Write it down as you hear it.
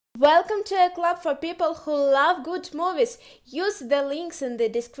Welcome to a club for people who love good movies. Use the links in the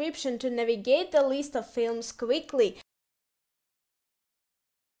description to navigate the list of films quickly.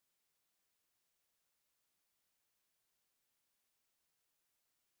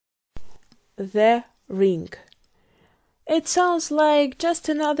 The Ring. It sounds like just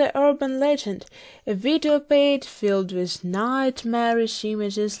another urban legend. A video page filled with nightmarish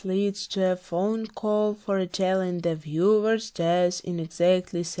images leads to a phone call foretelling the viewer's death in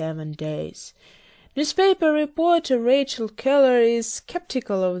exactly 7 days. Newspaper reporter Rachel Keller is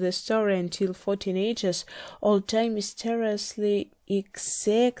skeptical of the story until 4 teenagers all die mysteriously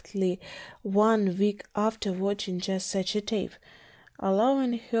exactly 1 week after watching just such a tape.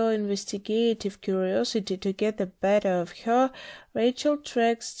 Allowing her investigative curiosity to get the better of her, Rachel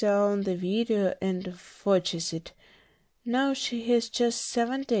tracks down the video and watches it. Now she has just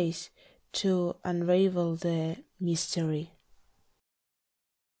 7 days to unravel the mystery.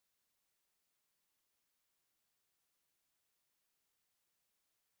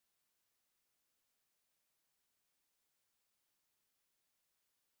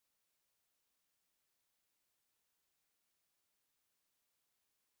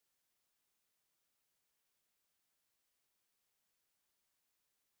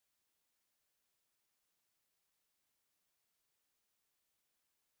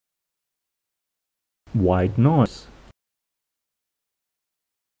 White noise.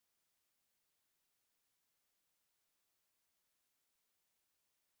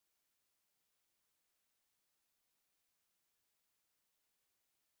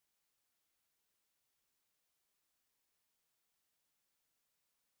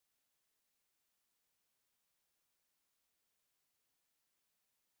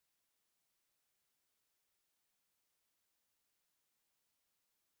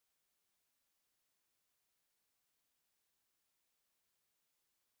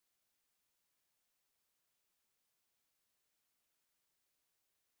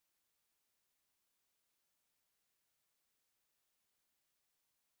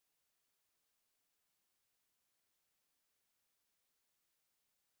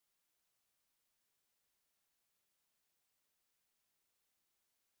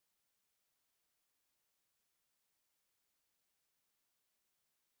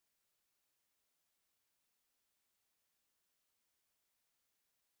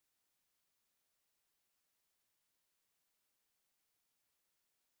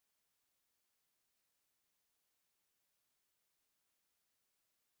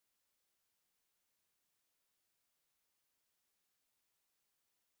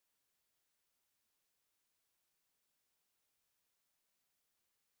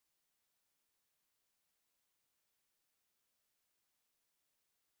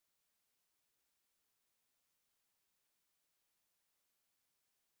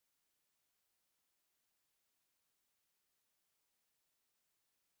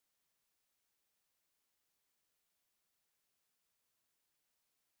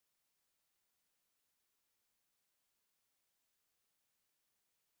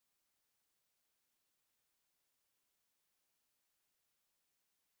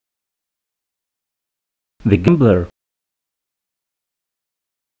 The Gambler.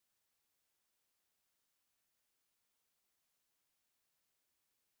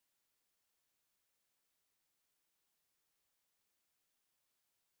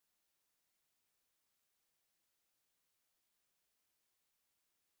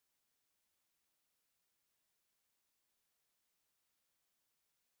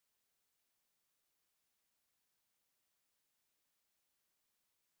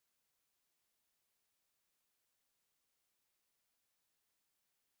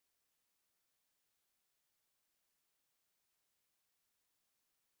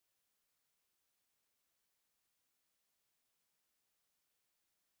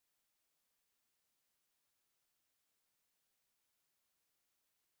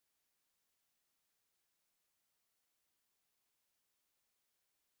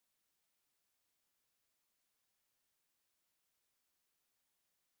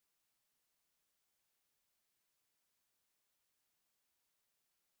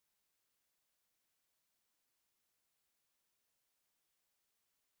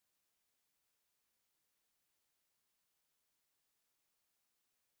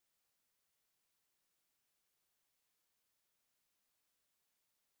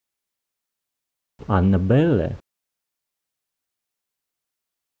 Annabelle.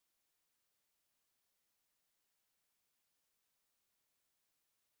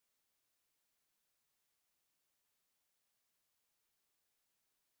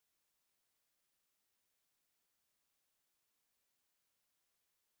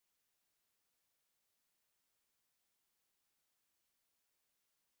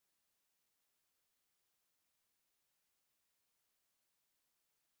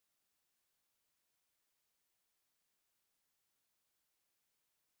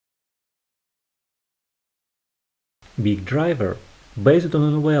 Big Driver, based on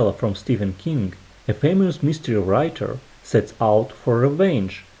a novella from Stephen King, a famous mystery writer sets out for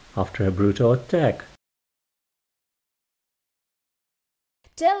revenge after a brutal attack.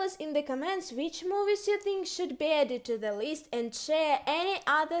 Tell us in the comments which movies you think should be added to the list and share any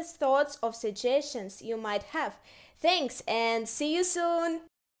other thoughts or suggestions you might have. Thanks and see you soon!